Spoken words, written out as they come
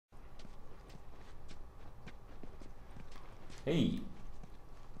Hey,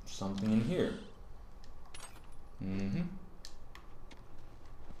 something in here. I'm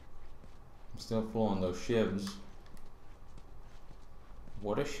still full on those shivs.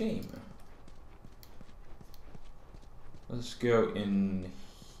 What a shame. Let's go in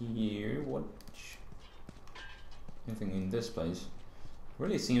here. What? Anything in this place?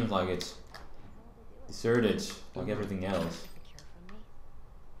 Really seems like it's deserted, like everything else.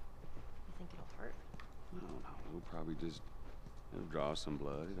 No, we'll probably just draw some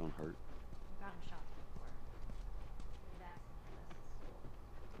blood. It don't hurt.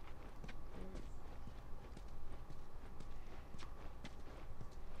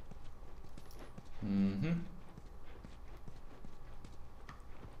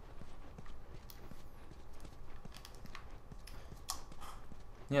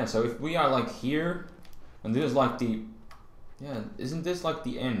 Yeah, so if we are like here, and this is like the, isn't this like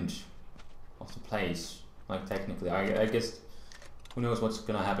the end of the place? Like technically, I guess, who knows what's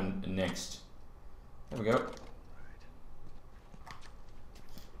gonna happen next. There we go.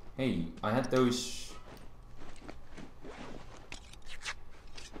 Hey, I had those.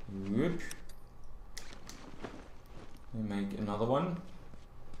 Whoop. Let me make another one.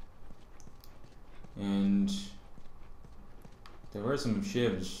 And there were some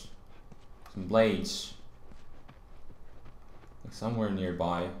shivs, some blades, like somewhere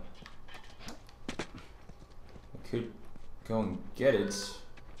nearby. I could go and get it.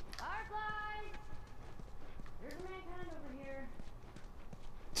 Fireflies! There's a mankind over here.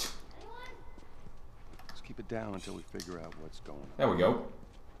 Anyone? Let's keep it down until we figure out what's going on. There we go.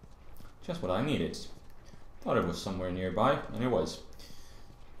 Just what I needed. Thought it was somewhere nearby, and it was.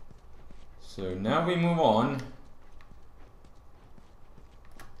 So now we move on.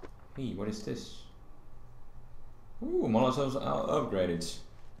 Hey, what is this? Ooh, Molotovs are upgraded.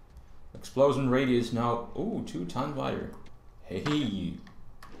 Explosion radius now, 2 times wider. Hey,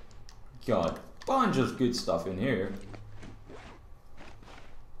 got a bunch of good stuff in here.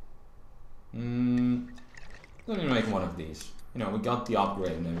 Let me make one of these. You know, we got the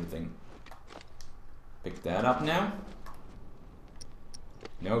upgrade and everything. Pick that up now.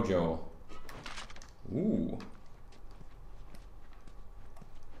 No, Joel. Ooh.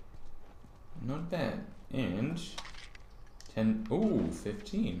 Not bad. And 10,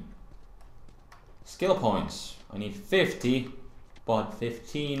 15. Skill points. I need 50, but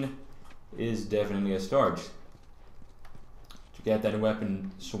 15 is definitely a start. To get that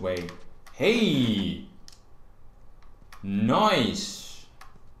weapon sway. Hey! Nice!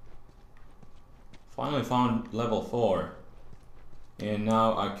 Finally found level 4. And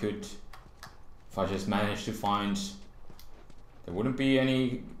now I could, if I just managed to find, there wouldn't be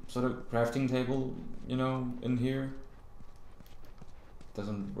any sort of crafting table, you know, in here.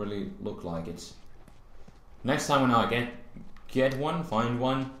 Doesn't really look like it. Next time when I get one, find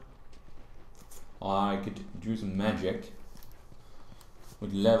one, I could do some magic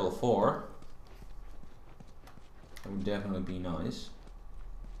with level 4. That would definitely be nice.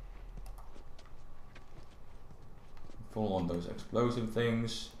 Full on those explosive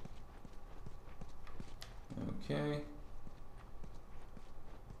things. Okay.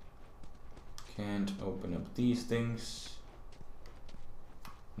 Can't open up these things.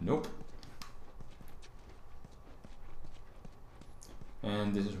 Nope.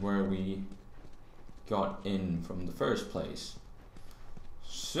 And this is where we got in from the first place.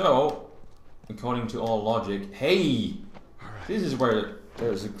 So, according to all logic, hey! Right. This is where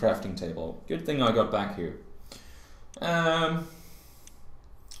there's a crafting table. Good thing I got back here.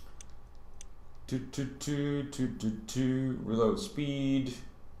 Reload speed.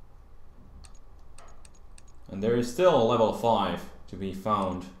 And there is still a level 5 to be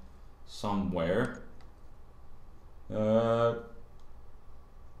found somewhere.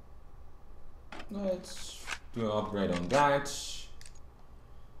 Let's do an upgrade on that.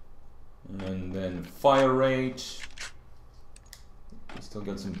 And then fire rate. We still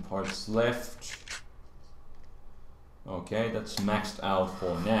got some parts left. Okay, that's maxed out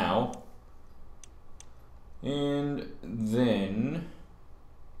for now. And then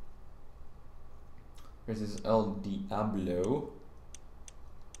this is El Diablo.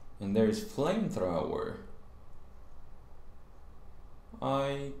 And there's flamethrower.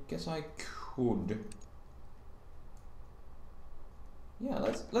 I guess I could.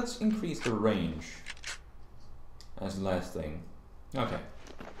 Yeah, let's increase the range as the last thing. Okay.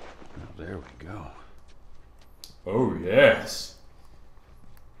 Well, there we go. Oh yes.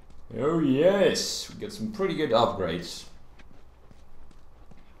 Oh yes. We get some pretty good upgrades.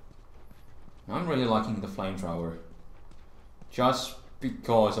 I'm really liking the flamethrower. Just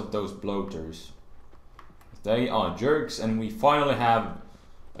because of those bloaters. I They are jerks, and we finally have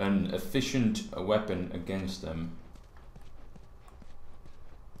an efficient weapon against them.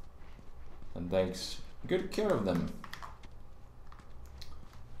 And takes good care of them.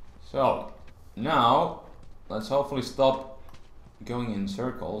 So, now, let's hopefully stop going in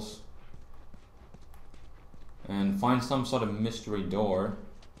circles. And find some sort of mystery door.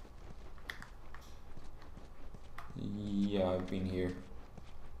 Yeah, I've been here.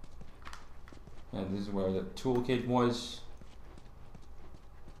 And this is where the toolkit was.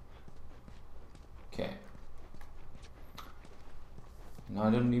 Okay. Now I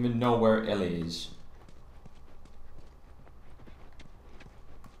don't even know where Ellie is.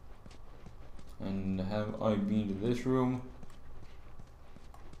 And have I been to this room?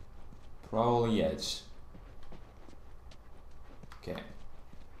 Probably yes. Okay.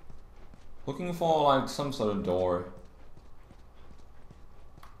 Looking for like some sort of door.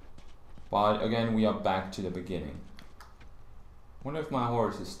 But again, we are back to the beginning. Wonder if my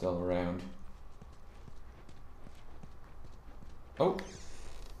horse is still around. Oh.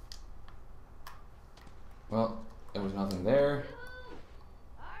 Well, there was nothing there.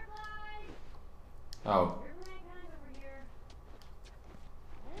 Oh.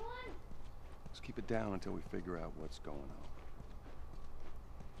 Let's keep it down until we figure out what's going on.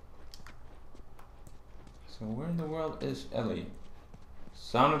 So where in the world is Ellie?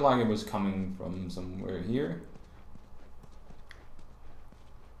 Sounded like it was coming from somewhere here.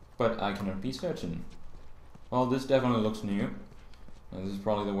 But I cannot be certain. Well, this definitely looks new. And this is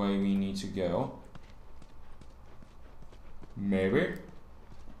probably the way we need to go. Maybe.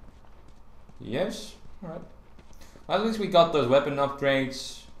 Yes? Alright. At least we got those weapon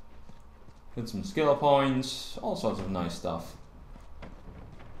upgrades. Get some skill points. All sorts of nice stuff.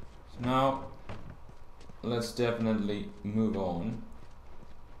 So now, let's definitely move on.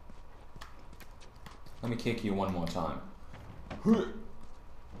 Let me kick you one more time.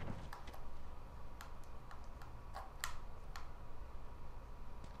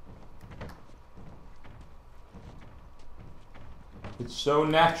 It's so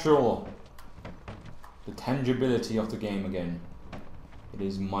natural. The tangibility of the game again. It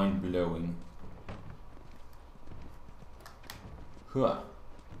is mind-blowing. Huh.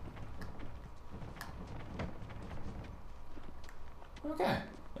 Okay.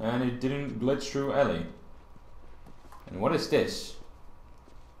 And it didn't glitch through Ellie. And what is this?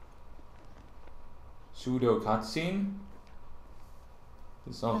 Pseudo cutscene?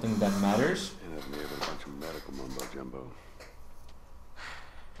 Is something that matters? Yeah, that may have been a bunch of medical mumbo jumbo.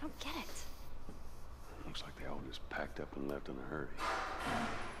 I don't get it. Looks like they all just packed up and left in a hurry.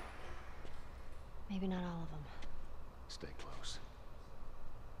 Maybe not all of them. Stay close.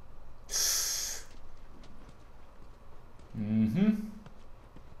 Mm-hmm.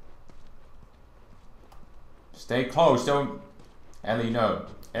 Stay close, don't... Ellie, no.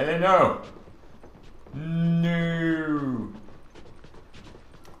 Ellie, no! No!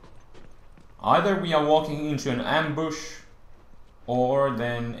 Either we are walking into an ambush, or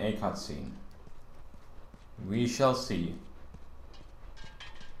then a cutscene. We shall see.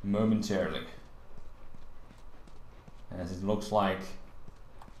 Momentarily. As it looks like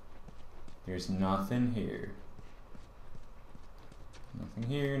there's nothing here. Nothing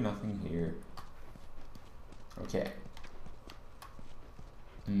here, nothing here. Okay.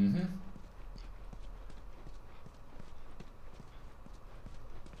 Mm-hmm.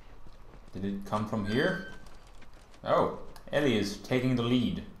 Did it come from here? Oh, Ellie is taking the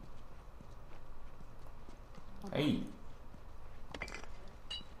lead. Hey.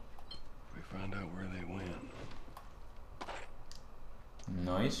 We found out where they went.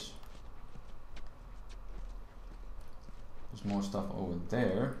 Nice. There's more stuff over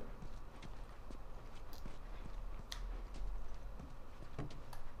there.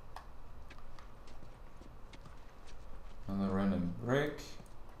 Another random brick.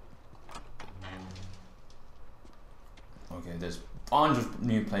 Okay, there's a bunch of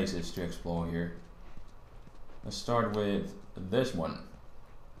new places to explore here. Let's start with this one.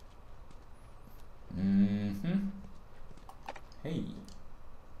 Mm-hmm. Hey.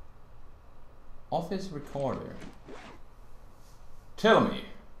 Office recorder. Tell me.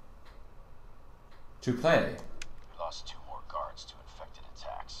 To play. We lost 2 more guards to infected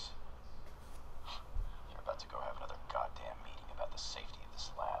attacks. You're about to go have another goddamn meeting about the safety of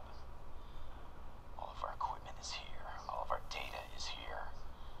this lab. All of our equipment is here. All of our data is here.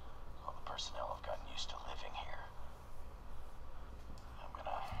 All the personnel have gotten used to living here. I'm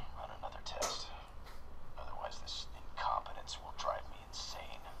gonna run another test. Otherwise this incompetence will drive me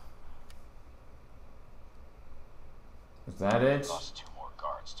insane. Is that it? We lost 2 more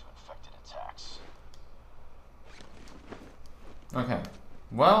guards to infected attacks. Okay.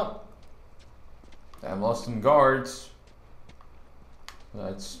 Well, I've lost some guards.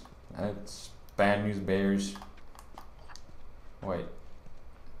 That's bad news bears. Wait.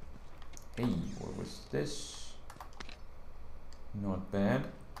 Hey, what was this? Not bad.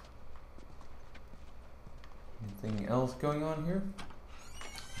 Anything else going on here?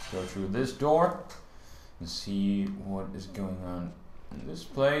 Let's go through this door and see what is going on in this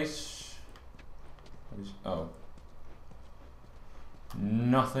place. What is, oh.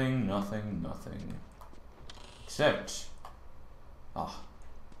 Nothing, nothing, nothing. Except,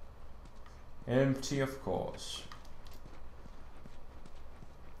 empty of course.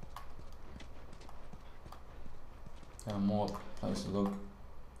 More place to look.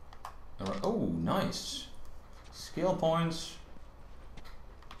 Oh, nice. Skill points.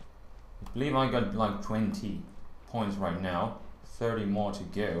 I believe I got like 20 points right now. 30 more to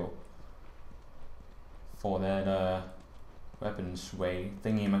go for that weapon sway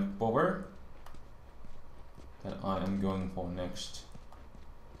thingy McBobber that I am going for next.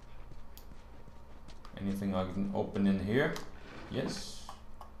 Anything I can open in here? Yes.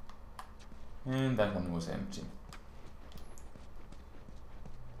 And that one was empty.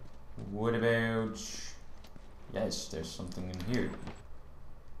 What about... Yes, there's something in here.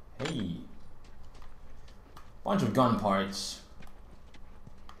 Hey! Bunch of gun parts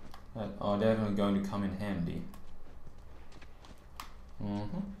that are definitely going to come in handy.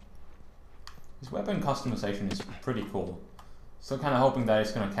 This weapon customization is pretty cool. Still kind of hoping that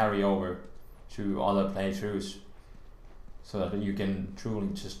it's going to carry over to other playthroughs so that you can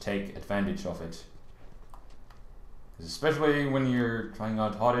truly just take advantage of it. Especially when you're trying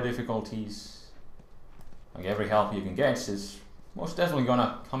out harder difficulties, like every help you can get is most definitely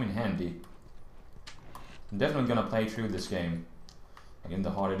gonna come in handy. I'm definitely gonna play through this game, like in the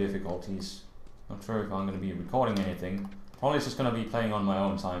harder difficulties. Not sure if I'm gonna be recording anything. Probably just gonna be playing on my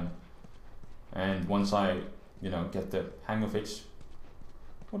own time. And once I, get the hang of it,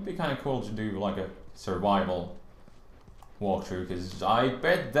 would be kind of cool to do like a survival walkthrough, because I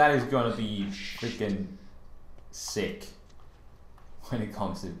bet that is gonna be freaking sick when it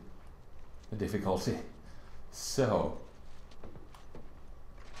comes to the difficulty. So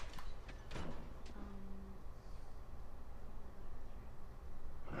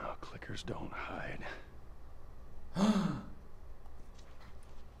no, clickers don't hide.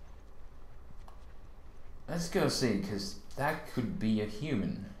 Let's go see, because that could be a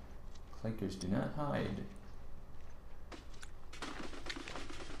human. Clickers do not hide.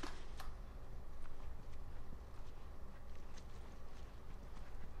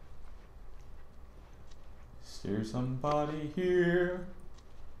 Is there somebody here?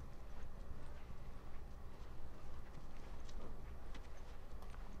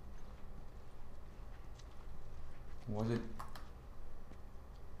 Was it?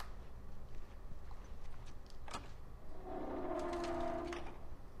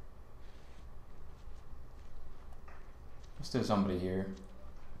 Is there somebody here?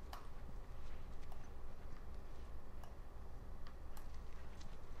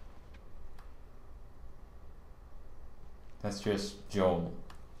 That's just Joel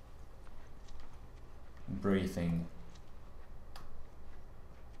breathing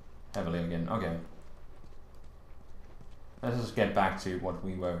heavily again. Okay. Let's just get back to what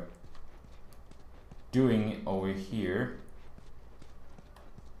we were doing over here.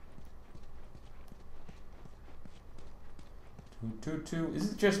 Two.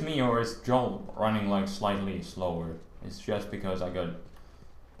 Is it just me, or is Joel running like slightly slower? It's just because I got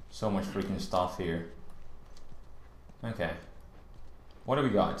so much freaking stuff here. Okay. What do we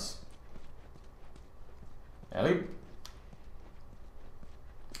got? Ellie?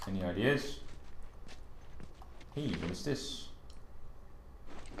 Any ideas? Hey, what is this?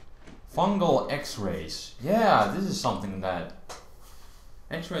 Fungal X-rays. Yeah, this is something that...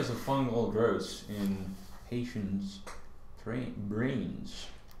 X-rays of fungal growths in patients' brains.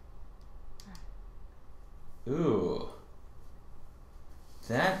 Ooh.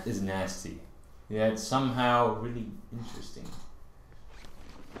 That is nasty. Yeah, it's somehow really interesting.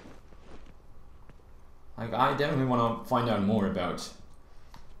 Like, I definitely want to find out more about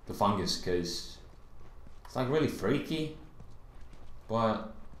the fungus, because it's like really freaky,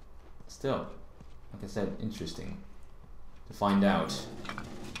 but still, like I said, interesting to find out.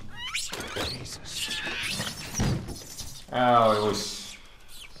 Jesus. Oh, it was...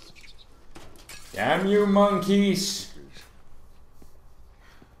 Damn you monkeys!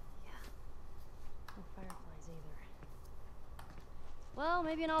 No fireflies either. Well,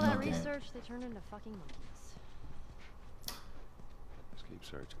 maybe in all that research, they turned into fucking monkeys. Just keep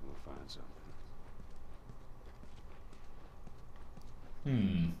searching, we'll find something.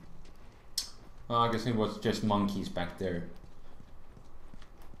 Well, I guess it was just monkeys back there.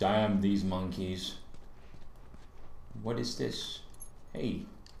 Damn these monkeys. What is this? Hey,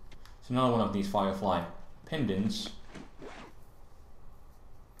 it's another one of these Firefly pendants.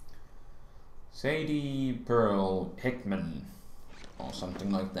 Sadie Pearl Hickman, or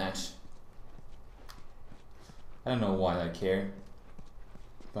something like that. I don't know why I care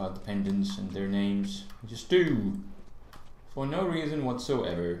about the pendants and their names. I just do, for no reason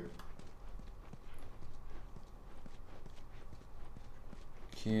whatsoever.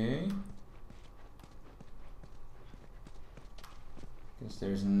 Okay. Guess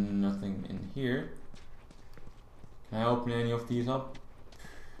there's nothing in here. Can I open any of these up?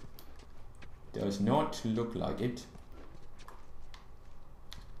 Does not look like it.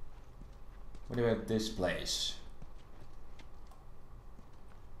 What about this place?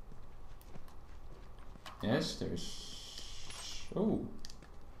 Yes, there's... oh,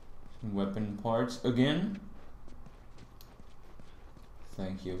 some weapon parts again.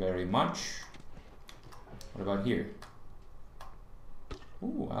 Thank you very much. What about here?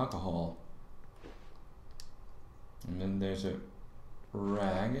 Ooh, alcohol. And then there's a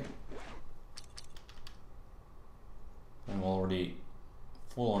rag. I'm already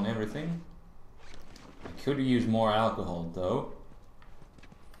full on everything. I could use more alcohol though.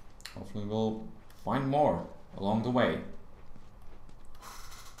 Hopefully we'll find more along the way.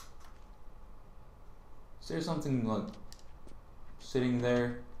 Is there something like sitting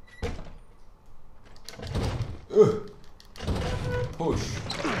there? Ugh. Push.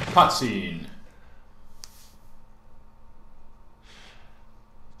 Cutscene.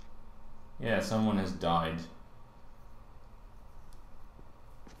 Yeah, someone has died.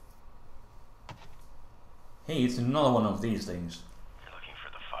 Hey, it's another one of these things. You're looking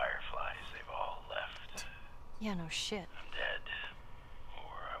for the Fireflies. They've all left. Yeah, no shit. I'm dead.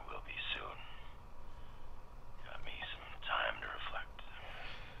 Or I will be soon. Got me some time to reflect.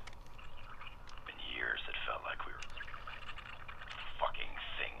 Been years that felt like we were... fucking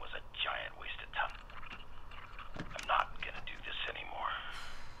thing was a giant waste of time. I'm not gonna do this anymore.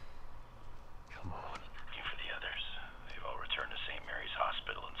 Come on. Looking for the others. They've all returned to St. Mary's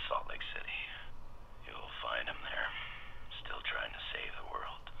Hospital in Salt Lake City. You'll find them there. Still trying to save the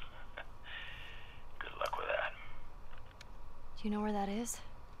world. Good luck with that. Do you know where that is?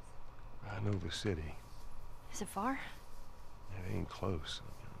 I know the city. Is it far? It ain't close.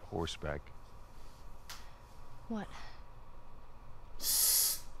 Horseback. What?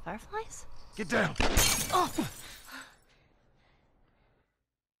 Fireflies? Get down! Oh!